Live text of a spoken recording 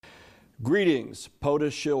Greetings,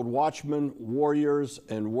 POTUS Shield watchmen, warriors,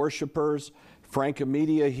 and worshipers. Frank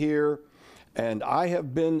Amedia here, and I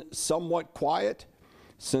have been somewhat quiet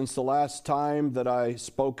since the last time that I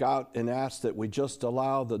spoke out and asked that we just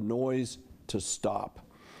allow the noise to stop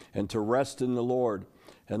and to rest in the Lord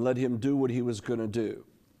and let Him do what He was going to do.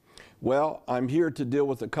 Well, I'm here to deal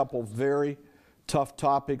with a couple very tough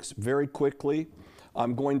topics very quickly.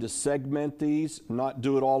 I'm going to segment these, not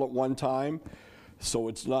do it all at one time, so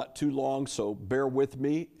it's not too long, so bear with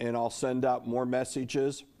me, and I'll send out more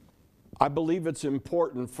messages. I believe it's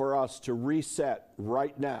important for us to reset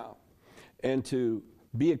right now and to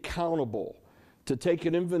be accountable, to take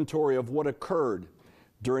an inventory of what occurred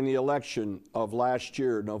during the election of last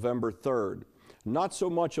year, November 3rd. Not so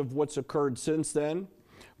much of what's occurred since then,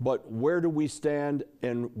 but where do we stand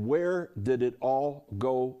and where did it all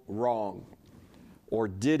go wrong? Or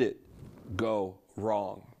did it go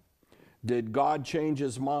wrong? Did God change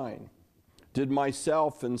His mind? Did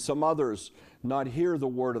myself and some others not hear the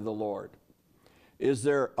word of the Lord? Is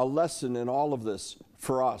there a lesson in all of this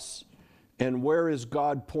for us? And where is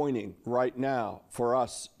God pointing right now for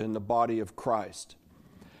us in the body of Christ?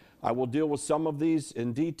 I will deal with some of these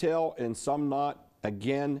in detail and some not,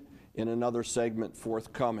 again, in another segment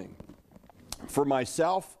forthcoming. For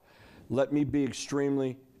myself, let me be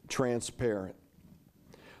extremely transparent.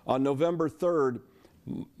 On November 3rd,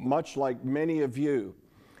 much like many of you,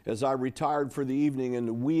 as I retired for the evening in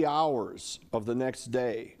the wee hours of the next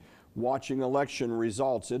day, watching election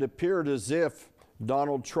results, it appeared as if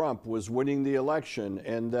Donald Trump was winning the election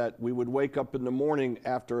and that we would wake up in the morning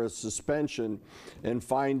after a suspension and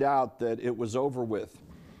find out that it was over with.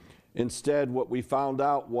 Instead, what we found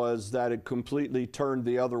out was that it completely turned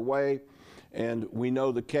the other way, and we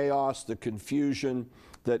know the chaos, the confusion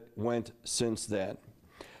that went since then.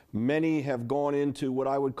 Many have gone into what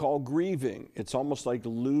I would call grieving. It's almost like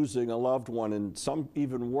losing a loved one, and some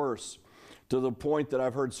even worse, to the point that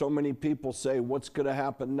I've heard so many people say, what's going to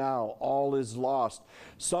happen now? All is lost.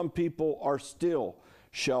 Some people are still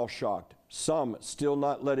shell-shocked, some still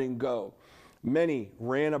not letting go. Many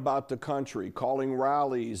ran about the country, calling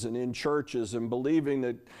rallies and in churches and believing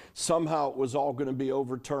that somehow it was all going to be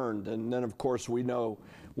overturned. And then, of course, we know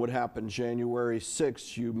what happened January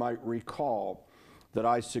 6th. You might recall that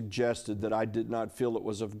I suggested that I did not feel it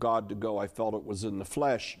was of God to go. I felt it was in the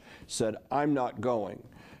flesh, said, I'm not going.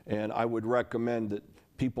 And I would recommend that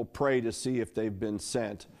people pray to see if they've been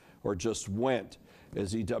sent or just went,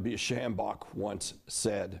 as E.W. Schambach once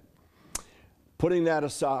said. Putting that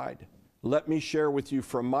aside, let me share with you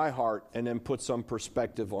from my heart and then put some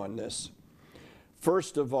perspective on this.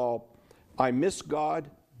 First of all, I miss God,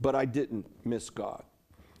 but I didn't miss God.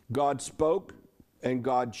 God spoke and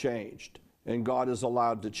God changed. And God is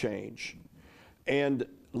allowed to change. And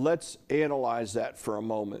let's analyze that for a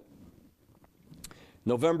moment.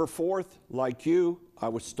 November 4th, like you, I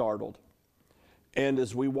was startled. And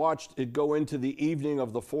as we watched it go into the evening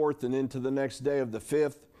of the 4th and into the next day of the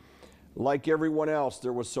 5th, like everyone else,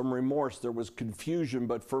 there was some remorse, there was confusion,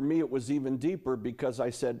 but for me it was even deeper because I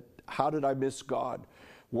said, how did I miss God?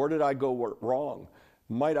 Where did I go wrong?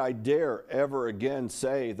 Might I dare ever again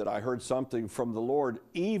say that I heard something from the Lord,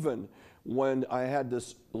 even when I had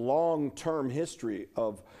this long-term history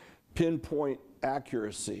of pinpoint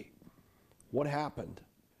accuracy? What happened?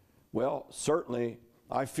 Well, certainly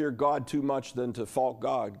I fear God too much than to fault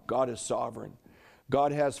God. God is sovereign.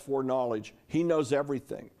 God has foreknowledge. He knows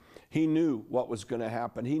everything. He knew what was going to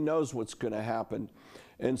happen. He knows what's going to happen.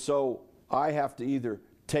 And so I have to either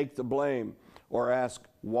take the blame or ask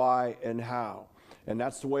why and how. And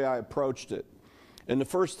that's the way I approached it. And the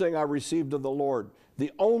first thing I received of the Lord,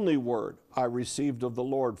 the only word I received of the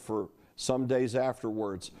Lord for some days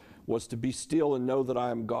afterwards, was to be still and know that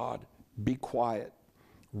I am God. Be quiet,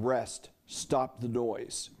 rest, stop the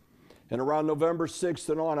noise. And around November 6th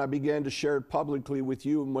and on, I began to share it publicly with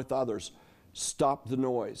you and with others. Stop the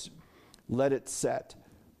noise. Let it set.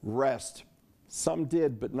 Rest. Some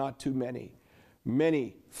did, but not too many.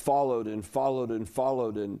 Many followed and followed and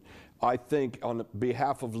followed. And I think on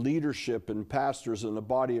behalf of leadership and pastors in the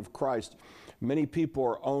body of Christ, many people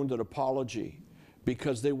are owed an apology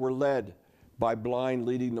because they were led by blind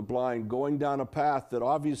leading the blind, going down a path that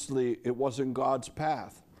obviously it wasn't God's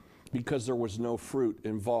path because there was no fruit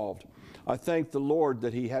involved. I thank the Lord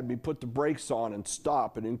that He had me put the brakes on and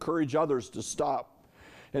stop and encourage others to stop.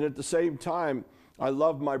 And at the same time, I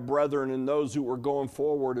love my brethren and those who were going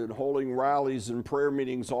forward and holding rallies and prayer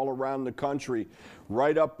meetings all around the country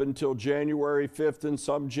right up until January 5th and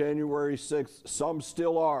some January 6th. Some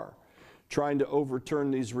still are trying to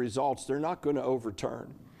overturn these results. They're not going to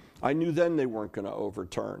overturn. I knew then they weren't going to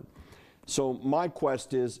overturn. So my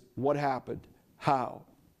quest is, what happened? How?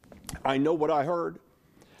 I know what I heard.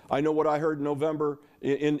 I know what I heard in November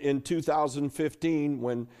in 2015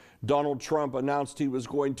 when Donald Trump announced he was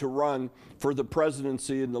going to run for the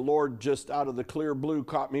presidency, and the Lord just out of the clear blue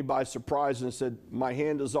caught me by surprise and said, my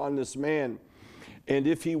hand is on this man, and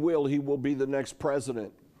if he will be the next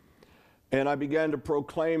president. And I began to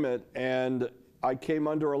proclaim it, and I came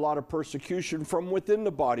under a lot of persecution from within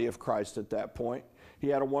the body of Christ at that point. He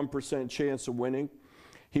had a 1% chance of winning.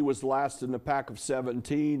 He was last in the pack of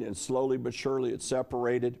 17, and slowly but surely it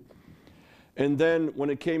separated. And then when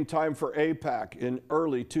it came time for AIPAC in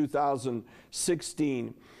early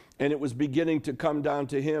 2016, and it was beginning to come down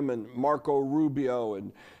to him and Marco Rubio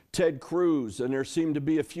and Ted Cruz, and there seemed to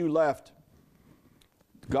be a few left,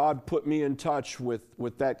 God put me in touch with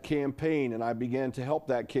that campaign, and I began to help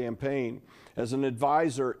that campaign as an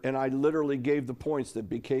advisor, and I literally gave the points that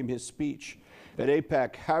became his speech at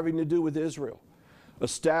AIPAC, having to do with Israel,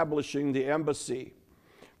 establishing the embassy,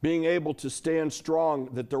 being able to stand strong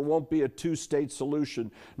that there won't be a two-state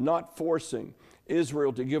solution, not forcing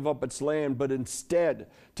Israel to give up its land, but instead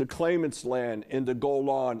to claim its land in the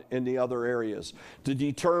Golan and the other areas, to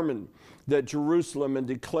determine that Jerusalem and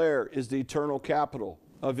declare is the eternal capital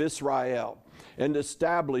of Israel, and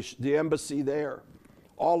establish the embassy there.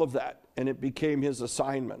 All of that, and it became his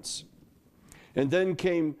assignments. And then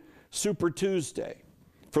came Super Tuesday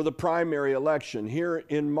for the primary election here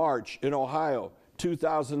in March in Ohio,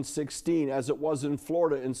 2016, as it was in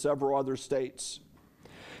Florida and several other states.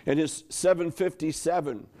 And his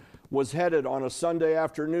 757 was headed on a Sunday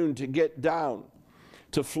afternoon to get down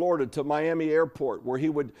to Florida, to Miami Airport, where he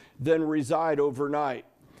would then reside overnight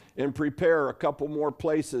and prepare a couple more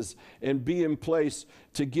places and be in place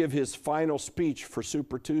to give his final speech for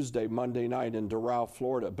Super Tuesday Monday night in Doral,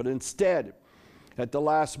 Florida. But instead, at the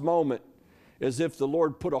last moment, as if the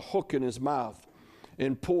Lord put a hook in his mouth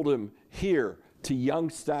and pulled him here to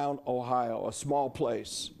Youngstown, Ohio, a small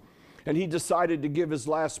place. And he decided to give his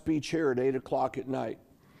last speech here at 8 o'clock at night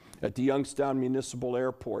at the Youngstown Municipal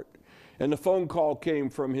Airport. And the phone call came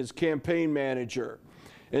from his campaign manager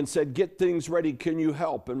and said, get things ready, can you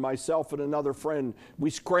help? And myself and another friend, we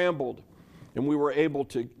scrambled, and we were able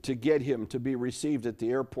to get him to be received at the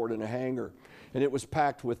airport in a hangar. And it was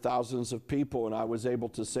packed with thousands of people, and I was able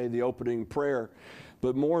to say the opening prayer.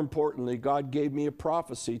 But more importantly, God gave me a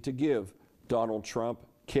prophecy to give Donald Trump,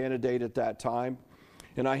 candidate at that time.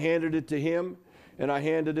 And I handed it to him, and I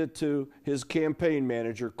handed it to his campaign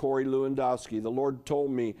manager, Corey Lewandowski. The Lord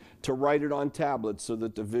told me to write it on tablets so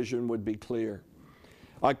that the vision would be clear.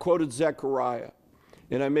 I quoted Zechariah,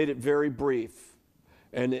 and I made it very brief,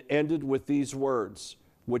 and it ended with these words,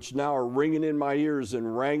 which now are ringing in my ears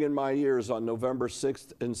and rang in my ears on November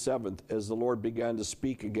 6th and 7th as the Lord began to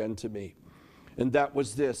speak again to me. And that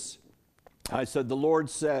was this. I said, the Lord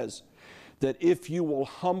says that if you will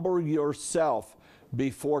humble yourself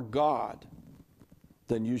before God,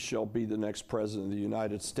 then you shall be the next president of the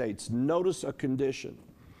United States. Notice a condition.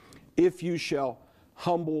 If you shall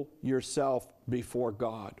humble yourself before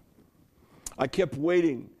God. I kept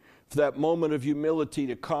waiting for that moment of humility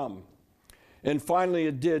to come. And finally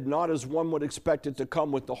it did, not as one would expect it to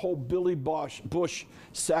come, with the whole Billy Bush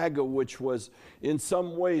saga, which was in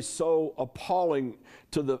some ways so appalling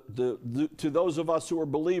to to those of us who are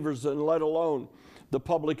believers, and let alone the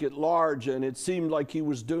public at large. And it seemed like he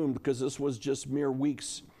was doomed because this was just mere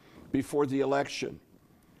weeks before the election.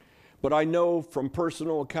 But I know from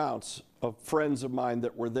personal accounts of friends of mine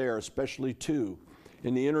that were there, especially two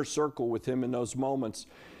in the inner circle with him in those moments,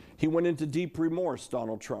 he went into deep remorse,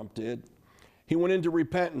 Donald Trump did. He went into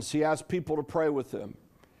repentance. He asked people to pray with him.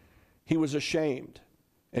 He was ashamed,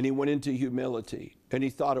 and he went into humility, and he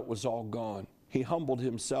thought it was all gone. He humbled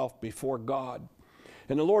himself before God.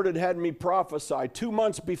 And the Lord had me prophesy 2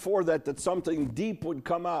 months before that something deep would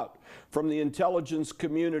come out from the intelligence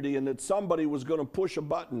community, and that somebody was going to push a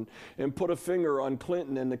button and put a finger on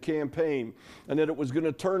Clinton and the campaign, and that it was going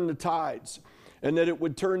to turn the tides, and that it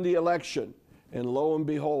would turn the election. And lo and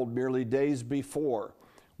behold, merely days before,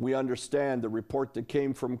 we understand the report that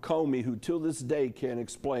came from Comey, who till this day can't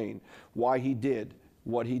explain why he did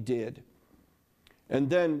what he did. And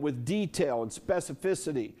then with detail and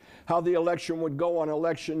specificity, how the election would go on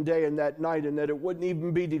election day and that night, and that it wouldn't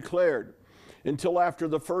even be declared until after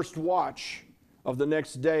the first watch of the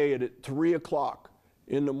next day at 3 o'clock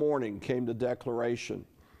in the morning came the declaration.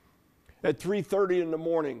 At 3:30 in the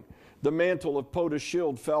morning, the mantle of POTUS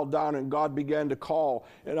shield fell down, and God began to call,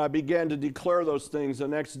 and I began to declare those things the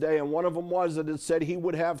next day. And one of them was that it said he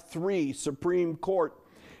would have 3 Supreme Court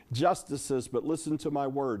justices, but listen to my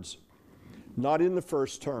words, not in the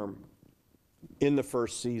first term, in the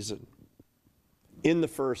first season. in the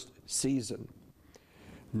first season.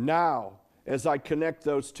 Now, as I connect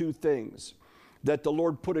those two things, that the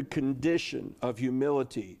Lord put a condition of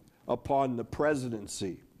humility upon the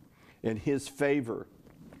presidency and his favor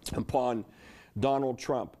upon Donald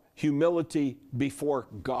Trump. Humility before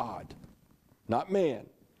God, not man,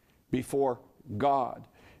 before God.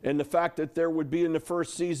 And the fact that there would be in the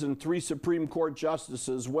first season 3 Supreme Court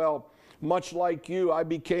justices, well, much like you, I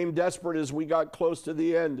became desperate as we got close to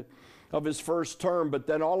the end of his first term, but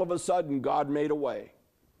then all of a sudden God made a way.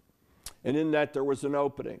 And in that there was an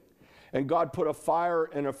opening. And God put a fire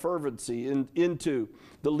and a fervency into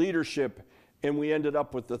the leadership, and we ended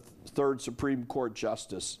up with the 3rd Supreme Court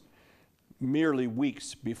justice merely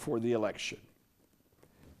weeks before the election.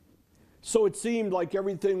 So it seemed like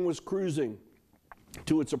everything was cruising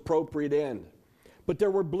to its appropriate end. But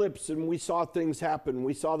there were blips, and we saw things happen.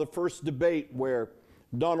 We saw the first debate where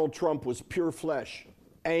Donald Trump was pure flesh,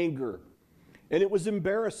 anger. And it was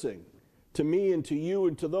embarrassing to me and to you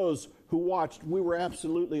and to those who watched. We were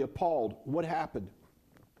absolutely appalled. What happened?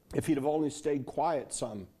 If he'd have only stayed quiet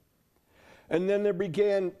some. And then there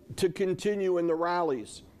began to continue in the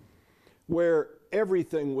rallies where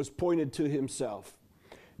everything was pointed to himself.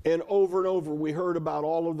 And over we heard about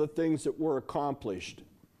all of the things that were accomplished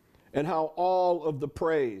and how all of the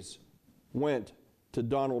praise went to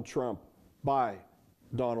Donald Trump by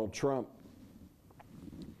Donald Trump.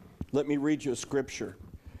 Let me read you a scripture.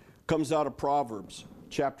 It comes out of Proverbs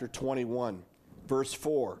chapter 21, verse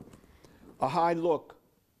 4. A high look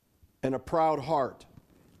and a proud heart,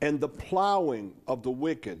 and the plowing of the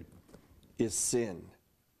wicked is sin.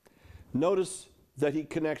 Notice that he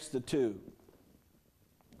connects the two.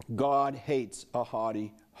 God hates a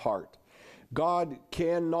haughty heart. God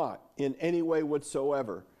cannot in any way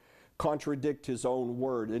whatsoever contradict his own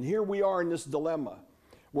word. And here we are in this dilemma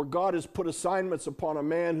where God has put assignments upon a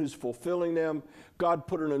man who's fulfilling them. God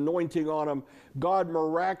put an anointing on him. God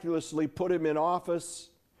miraculously put him in office.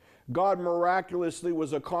 God miraculously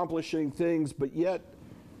was accomplishing things, but yet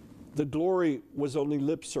the glory was only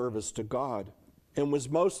lip service to God and was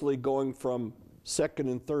mostly going from second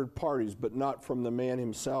and third parties, but not from the man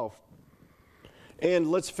himself. And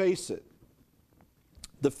let's face it,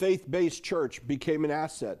 the faith-based church became an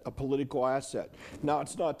asset, a political asset. Now,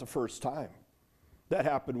 it's not the first time. That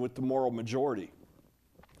happened with the moral majority.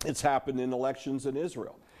 It's happened in elections in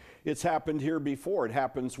Israel. It's happened here before. It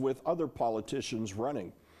happens with other politicians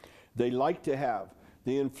running. They like to have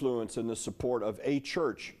the influence and the support of a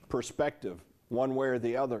church perspective, one way or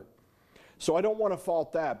the other. So I don't want to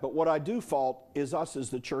fault that, but what I do fault is us as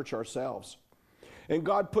the church ourselves. And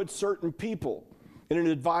God put certain people in an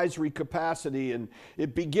advisory capacity, and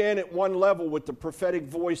it began at one level with the prophetic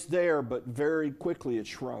voice there, but very quickly it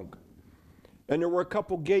shrunk. And there were a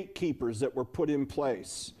couple gatekeepers that were put in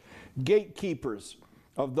place. Gatekeepers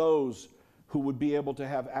of those who would be able to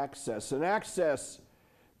have access. And access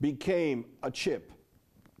became a chip.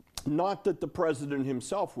 Not that the president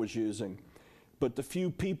himself was using, but the few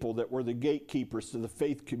people that were the gatekeepers to the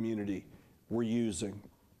faith community were using.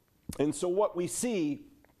 And so what we see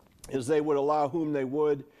is they would allow whom they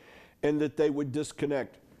would, and that they would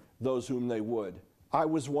disconnect those whom they would. I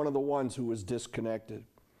was one of the ones who was disconnected.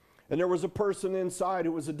 And there was a person inside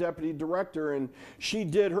who was a deputy director, and she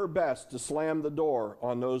did her best to slam the door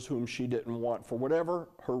on those whom she didn't want, for whatever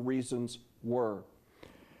her reasons were.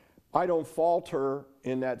 I don't fault her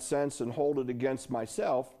in that sense and hold it against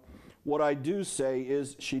myself. What I do say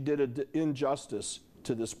is she did an injustice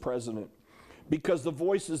to this president because the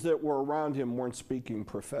voices that were around him weren't speaking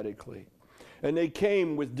prophetically. And they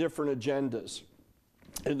came with different agendas,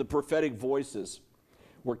 and the prophetic voices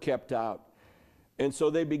were kept out. And so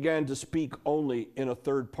they began to speak only in a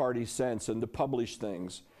third-party sense and to publish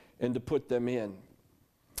things and to put them in.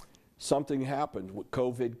 Something happened.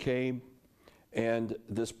 COVID came, and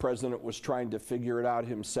this president was trying to figure it out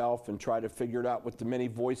himself and try to figure it out with the many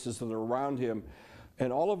voices that are around him.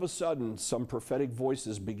 And all of a sudden, some prophetic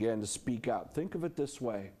voices began to speak out. Think of it this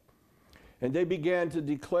way. And they began to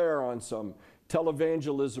declare on some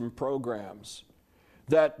televangelism programs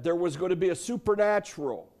that there was going to be a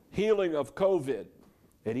supernatural healing of COVID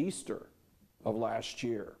at Easter of last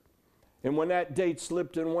year. And when that date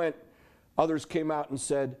slipped and went, others came out and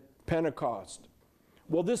said Pentecost.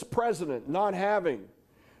 Well, this president, not having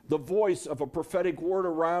the voice of a prophetic word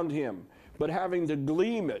around him, but having to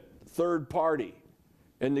gleam it third party,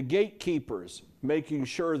 and the gatekeepers making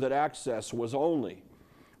sure that access was only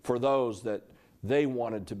for those that they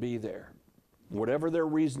wanted to be there. Whatever their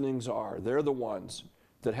reasonings are, they're the ones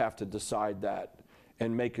that have to decide that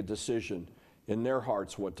and make a decision in their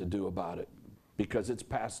hearts what to do about it, because it's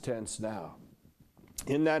past tense now.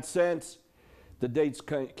 In that sense, the dates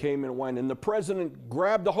came and went. And the president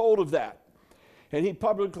grabbed a hold of that. And he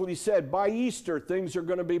publicly said, by Easter, things are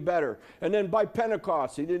going to be better. And then by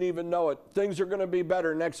Pentecost, he didn't even know it, things are going to be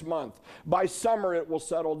better next month. By summer, it will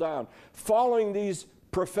settle down. Following these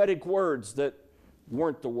prophetic words that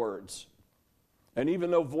weren't the words. And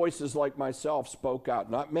even though voices like myself spoke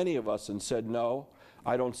out, not many of us, and said, no,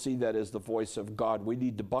 I don't see that as the voice of God. We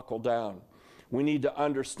need to buckle down. We need to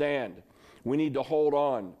understand. We need to hold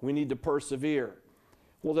on. We need to persevere.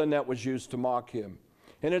 Well, then that was used to mock him.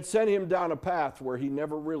 And it sent him down a path where he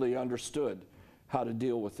never really understood how to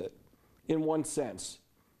deal with it, in one sense.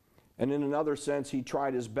 And in another sense, he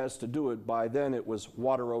tried his best to do it. By then, it was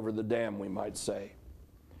water over the dam, we might say.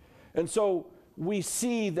 And so we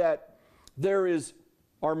see that there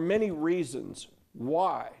are many reasons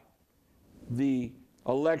why the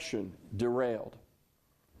election derailed.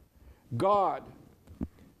 God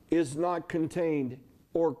is not contained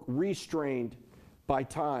or restrained by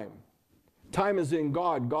time. Time is in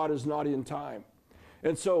God. God is not in time.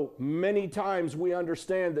 And so many times we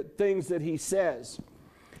understand that things that he says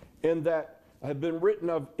and that have been written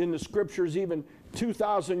of in the scriptures even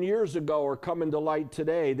 2,000 years ago are coming to light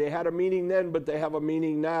today. They had a meaning then, but they have a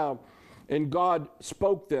meaning now. And God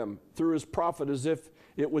spoke them through his prophet as if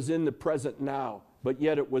it was in the present now, but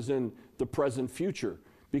yet it was in the present future,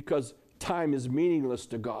 because time is meaningless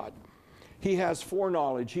to God. He has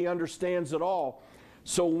foreknowledge. He understands it all.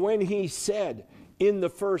 So when he said, in the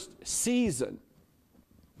first season,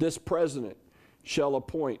 this president shall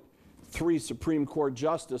appoint 3 Supreme Court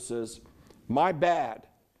justices, my bad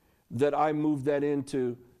that I moved that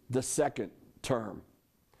into the second term.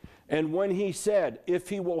 And when he said, if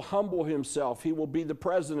he will humble himself, he will be the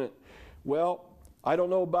president. Well, I don't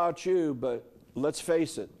know about you, but let's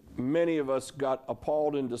face it, many of us got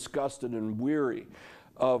appalled and disgusted and weary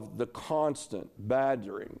of the constant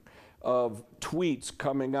badgering of tweets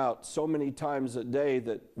coming out so many times a day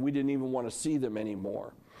that we didn't even want to see them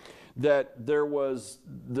anymore. That there was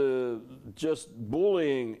just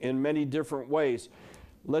bullying in many different ways.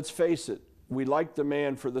 Let's face it, we liked the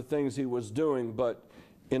man for the things he was doing, but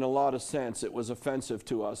in a lot of sense it was offensive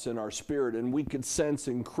to us in our spirit, and we could sense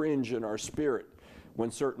and cringe in our spirit when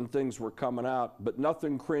certain things were coming out. But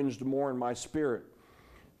nothing cringed more in my spirit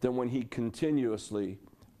than when he continuously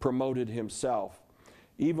promoted himself,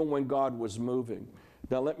 even when God was moving.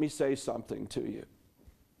 Now let me say something to you.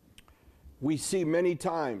 We see many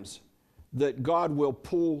times that God will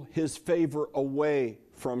pull his favor away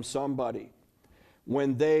from somebody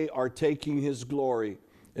when they are taking his glory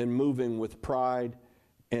and moving with pride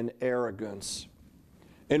and arrogance.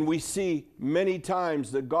 And we see many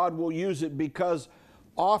times that God will use it because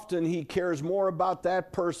often he cares more about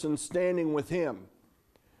that person standing with him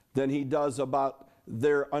than he does about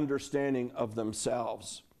their understanding of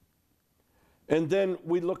themselves. And then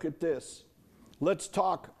we look at this. Let's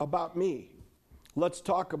talk about me. Let's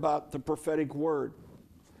talk about the prophetic word.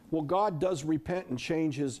 Well, God does repent and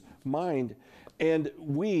change his mind. And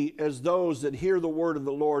we, as those that hear the word of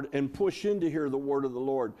the Lord and push in to hear the word of the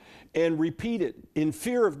Lord and repeat it in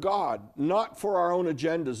fear of God, not for our own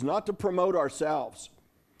agendas, not to promote ourselves.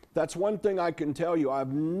 That's one thing I can tell you.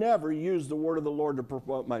 I've never used the word of the Lord to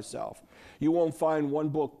promote myself. You won't find one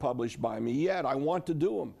book published by me yet. I want to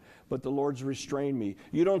do them, but the Lord's restrained me.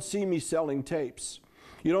 You don't see me selling tapes.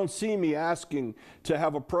 You don't see me asking to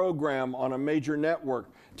have a program on a major network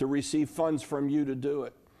to receive funds from you to do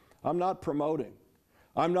it. I'm not promoting.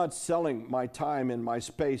 I'm not selling my time and my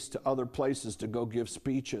space to other places to go give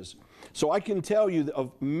speeches. So I can tell you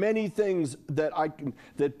of many things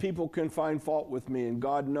that people can find fault with me, and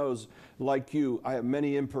God knows, like you, I have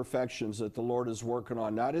many imperfections that the Lord is working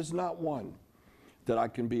on. That is not one that I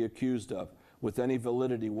can be accused of with any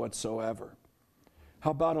validity whatsoever.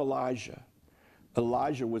 How about Elijah?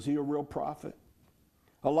 Elijah, was he a real prophet?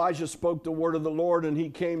 Elijah spoke the word of the Lord, and he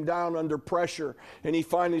came down under pressure, and he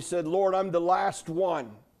finally said, Lord, I'm the last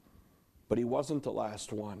one. But he wasn't the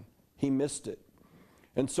last one. He missed it.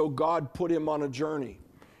 And so God put him on a journey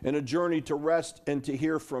to rest and to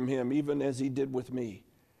hear from him, even as he did with me.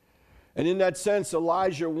 And in that sense,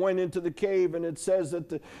 Elijah went into the cave, and it says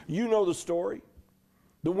that you know the story.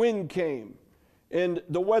 The wind came, and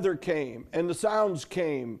the weather came, and the sounds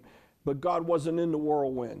came, but God wasn't in the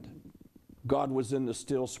whirlwind. God was in the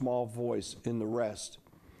still small voice in the rest.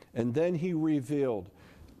 And then he revealed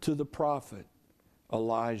to the prophet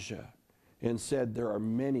Elijah and said, there are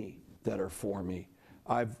many that are for me.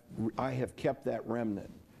 I have kept that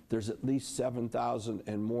remnant. There's at least 7,000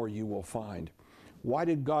 and more you will find. Why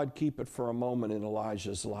did God keep it for a moment in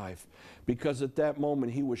Elijah's life? Because at that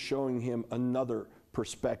moment he was showing him another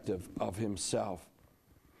perspective of himself.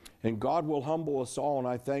 And God will humble us all, and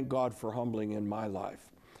I thank God for humbling in my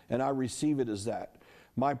life. And I receive it as that.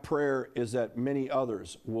 My prayer is that many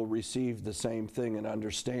others will receive the same thing and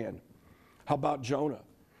understand. How about Jonah?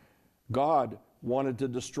 God wanted to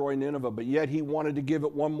destroy Nineveh, but yet he wanted to give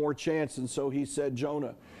it one more chance. And so he said,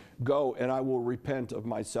 Jonah, go and I will repent of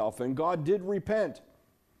myself. And God did repent.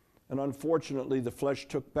 And unfortunately, the flesh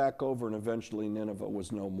took back over, and eventually Nineveh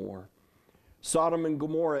was no more. Sodom and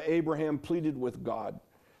Gomorrah, Abraham pleaded with God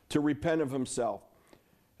to repent of himself.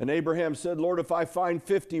 And Abraham said, Lord, if I find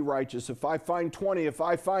 50 righteous, if I find 20, if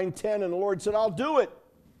I find 10, and the Lord said, I'll do it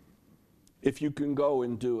if you can go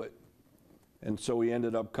and do it. And so he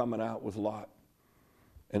ended up coming out with Lot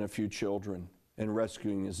and a few children and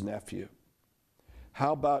rescuing his nephew.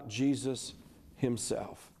 How about Jesus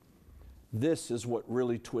himself? This is what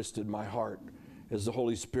really twisted my heart as the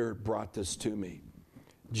Holy Spirit brought this to me.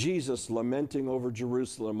 Jesus lamenting over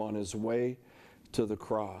Jerusalem on his way to the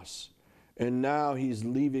cross. And now he's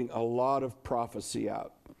leaving a lot of prophecy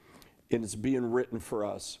out. And it's being written for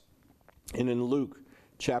us. And in Luke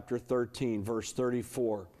chapter 13, verse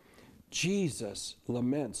 34, Jesus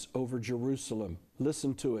laments over Jerusalem.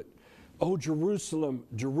 Listen to it. Oh, Jerusalem,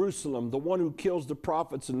 Jerusalem, the one who kills the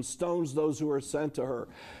prophets and stones those who are sent to her.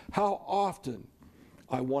 How often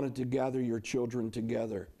I wanted to gather your children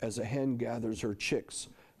together as a hen gathers her chicks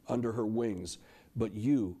under her wings, but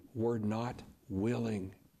you were not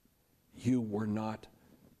willing. You were not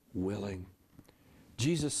willing.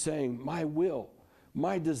 Jesus saying, my will,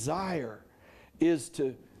 my desire is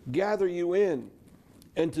to gather you in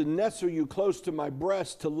and to nestle you close to my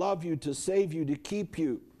breast, to love you, to save you, to keep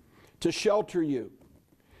you, to shelter you,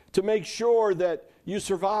 to make sure that you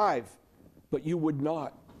survive, but you would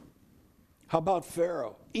not. How about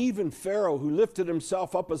Pharaoh? Even Pharaoh, who lifted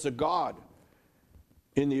himself up as a god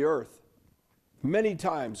in the earth. Many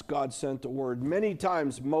times God sent the word. Many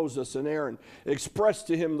times Moses and Aaron expressed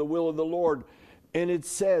to him the will of the Lord. And it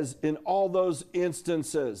says in all those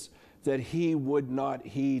instances that he would not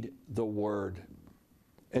heed the word.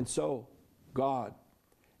 And so God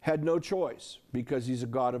had no choice, because he's a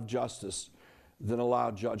God of justice, than allow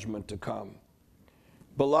judgment to come.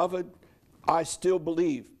 Beloved, I still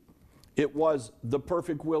believe it was the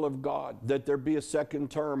perfect will of God that there be a second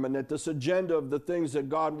term, and that this agenda of the things that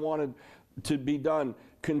God wanted to be done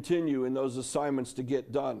continue in those assignments to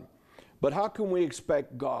get done. But how can we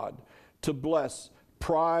expect God to bless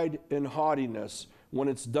pride and haughtiness when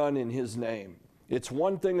it's done in his name? It's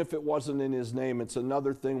one thing if it wasn't in his name. It's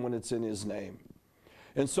another thing when it's in his name.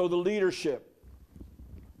 And so the leadership,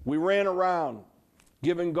 we ran around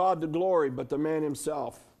giving God the glory, but the man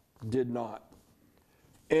himself did not.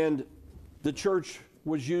 And the church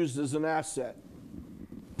was used as an asset,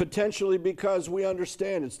 potentially because we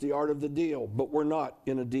understand it's the art of the deal, but we're not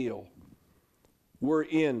in a deal. We're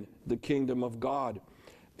in the kingdom of God,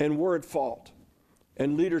 and we're at fault,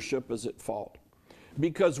 and leadership is at fault,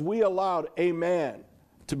 because we allowed a man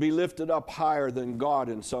to be lifted up higher than God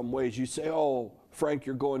in some ways. You say, oh, Frank,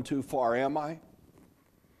 you're going too far. Am I?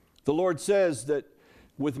 The Lord says that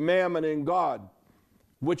with mammon and God,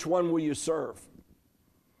 which one will you serve?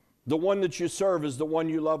 The one that you serve is the one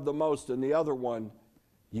you love the most, and the other one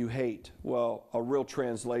you hate. Well, a real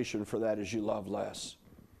translation for that is you love less.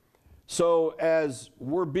 So as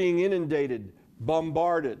we're being inundated,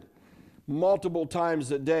 bombarded multiple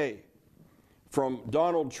times a day from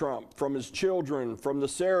Donald Trump, from his children, from the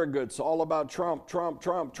surrogates, all about Trump, Trump,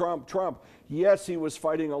 Trump, Trump, Trump. Yes, he was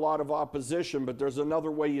fighting a lot of opposition, but there's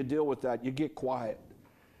another way you deal with that. You get quiet,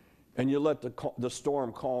 and you let the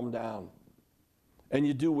storm calm down, and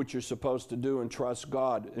you do what you're supposed to do and trust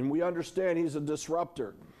God. And we understand he's a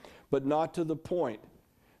disruptor, but not to the point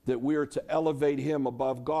that we are to elevate him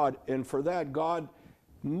above God. And for that, God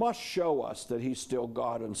must show us that he's still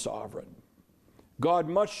God and sovereign. God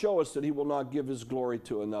must show us that he will not give his glory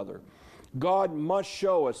to another. God must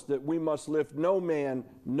show us that we must lift no man,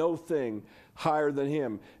 no thing higher than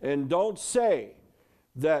him. And don't say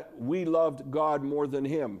that we loved God more than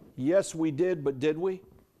him. Yes, we did, but did we?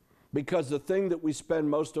 Because the thing that we spend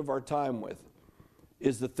most of our time with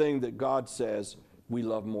is the thing that God says we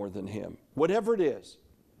love more than him. Whatever it is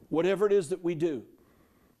that we do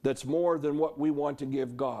that's more than what we want to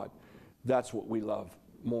give God, that's what we love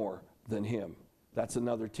more than him. That's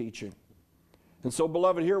another teaching. And so,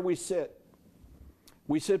 beloved, here we sit.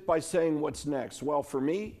 We sit by saying, what's next? Well, for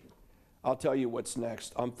me, I'll tell you what's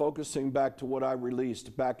next. I'm focusing back to what I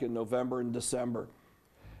released back in November and December,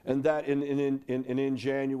 and that in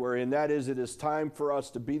January, and that is, it is time for us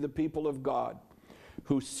to be the people of God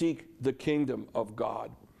who seek the kingdom of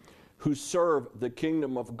God, who serve the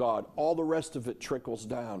kingdom of God. All the rest of it trickles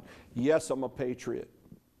down. Yes, I'm a patriot.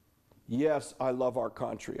 Yes, I love our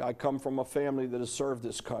country. I come from a family that has served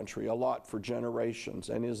this country a lot for generations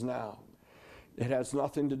and is now. It has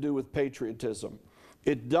nothing to do with patriotism.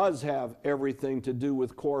 It does have everything to do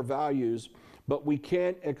with core values, but we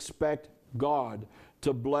can't expect God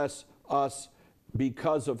to bless us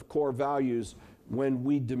because of core values when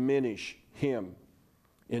we diminish Him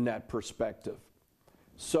in that perspective.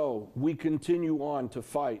 So we continue on to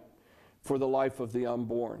fight for the life of the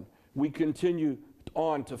unborn. We continue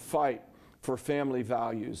on to fight for family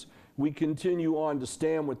values. We continue on to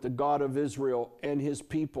stand with the God of Israel and His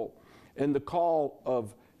people and the call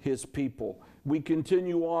of His people. We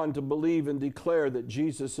continue on to believe and declare that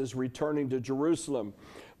Jesus is returning to Jerusalem,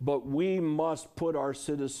 but we must put our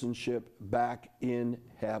citizenship back in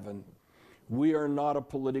heaven. We are not a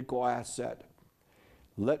political asset.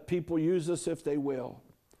 Let people use us if they will,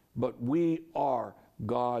 but we are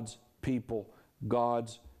God's people,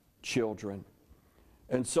 God's children.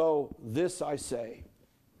 And so this I say,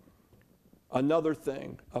 another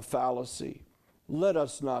thing, a fallacy. Let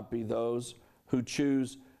us not be those who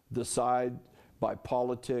choose the side by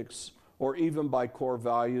politics or even by core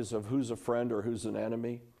values of who's a friend or who's an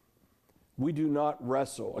enemy. We do not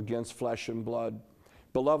wrestle against flesh and blood.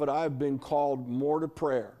 Beloved, I have been called more to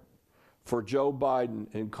prayer for Joe Biden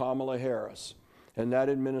and Kamala Harris and that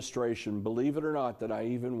administration, believe it or not, than I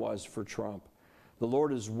even was for Trump. The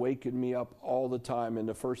Lord is waking me up all the time, and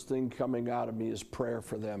the first thing coming out of me is prayer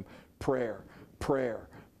for them. Prayer, prayer,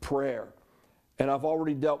 prayer. And I've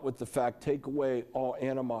already dealt with the fact, take away all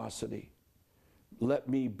animosity. Let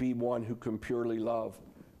me be one who can purely love.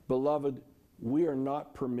 Beloved, we are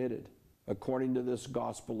not permitted, according to this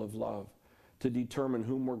gospel of love, to determine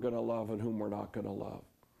whom we're going to love and whom we're not going to love.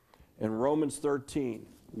 And Romans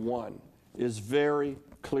 13:1 is very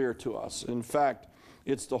clear to us. In fact,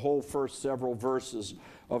 it's the whole first several verses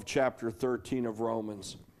of chapter 13 of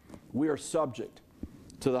Romans. We are subject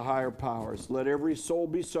to the higher powers. Let every soul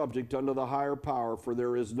be subject unto the higher power, for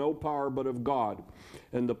there is no power but of God,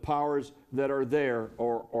 and the powers that are there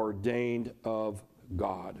are ordained of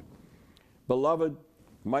God. Beloved,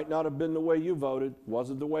 might not have been the way you voted,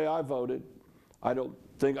 wasn't the way I voted. I don't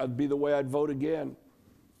think I'd be the way I'd vote again.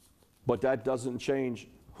 But that doesn't change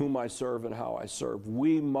whom I serve and how I serve.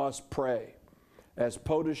 We must pray as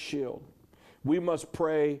POTUS Shield. We must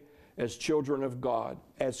pray as children of God,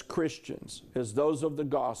 as Christians, as those of the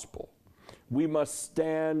gospel. We must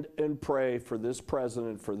stand and pray for this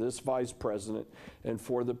president, for this vice president, and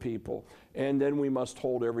for the people. And then we must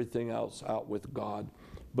hold everything else out with God.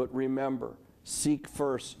 But remember, seek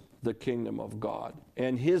first the kingdom of God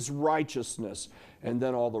and His righteousness, and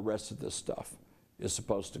then all the rest of this stuff is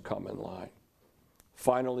supposed to come in line.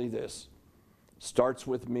 Finally, this starts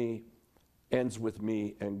with me, ends with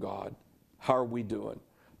me and God. How are we doing?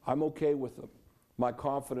 I'm okay with them. My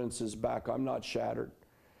confidence is back. I'm not shattered.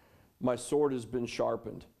 My sword has been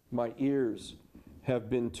sharpened. My ears have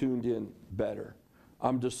been tuned in better.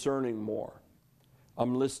 I'm discerning more.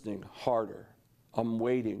 I'm listening harder. I'm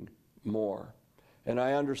waiting more. And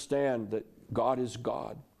I understand that God is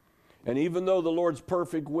God. And even though the Lord's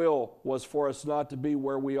perfect will was for us not to be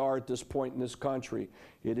where we are at this point in this country,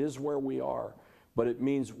 it is where we are. But it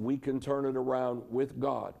means we can turn it around with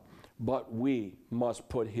God. But we must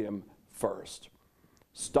put Him first.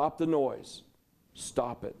 Stop the noise.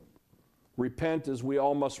 Stop it. Repent as we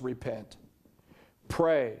all must repent.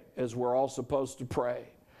 Pray as we're all supposed to pray.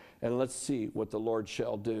 And let's see what the Lord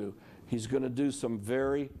shall do. He's going to do some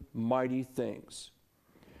very mighty things.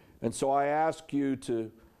 And so I ask you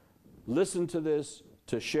to listen to this,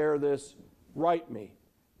 to share this, write me,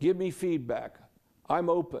 give me feedback. I'm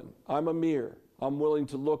open, I'm a mirror. I'm willing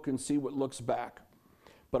to look and see what looks back.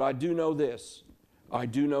 But I do know this,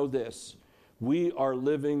 we are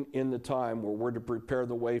living in the time where we're to prepare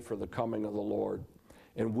the way for the coming of the Lord.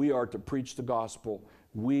 And we are to preach the gospel.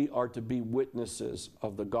 We are to be witnesses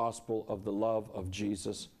of the gospel of the love of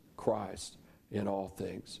Jesus Christ in all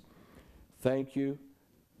things. Thank you.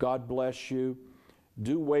 God bless you.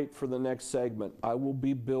 Do wait for the next segment. I will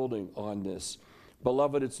be building on this.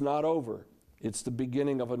 Beloved, it's not over. It's the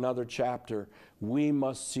beginning of another chapter. We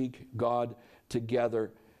must seek God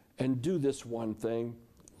together and do this one thing.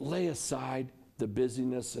 Lay aside the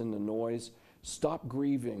busyness and the noise. Stop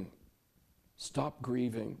grieving. Stop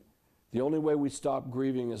grieving. The only way we stop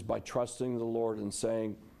grieving is by trusting the Lord and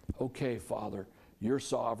saying, okay, Father, you're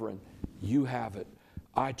sovereign. You have it.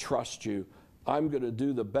 I trust you. I'm going to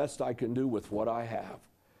do the best I can do with what I have.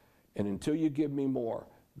 And until you give me more,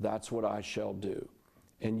 that's what I shall do.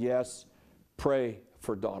 And yes, pray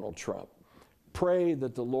for Donald Trump. Pray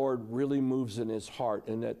that the Lord really moves in his heart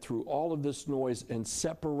and that through all of this noise and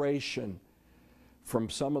separation from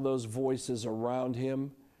some of those voices around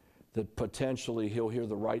him, that potentially he'll hear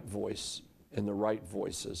the right voice and the right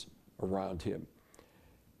voices around him.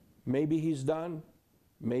 Maybe he's done,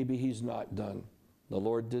 maybe he's not done. The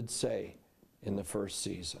Lord did say in the first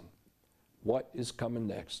season, what is coming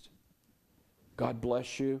next? God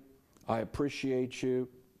bless you. I appreciate you.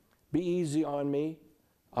 Be easy on me.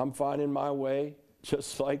 I'm finding my way,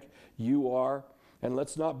 just like you are. And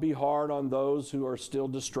let's not be hard on those who are still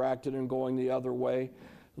distracted and going the other way.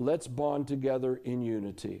 Let's bond together in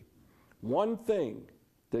unity. One thing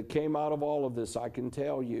that came out of all of this, I can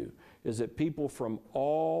tell you, is that people from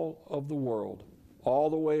all of the world, all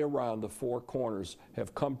the way around the four corners,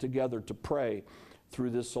 have come together to pray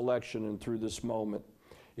through this election and through this moment.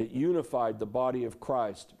 It unified the body of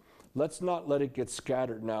Christ. Let's not let it get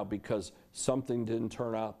scattered now because something didn't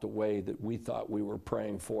turn out the way that we thought we were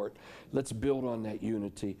praying for it. Let's build on that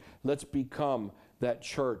unity. Let's become that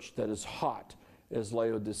church that is hot, as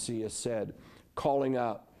Laodicea said, calling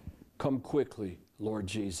out, come quickly, Lord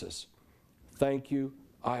Jesus. Thank you.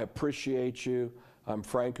 I appreciate you. I'm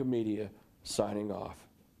Frank Amedia, signing off.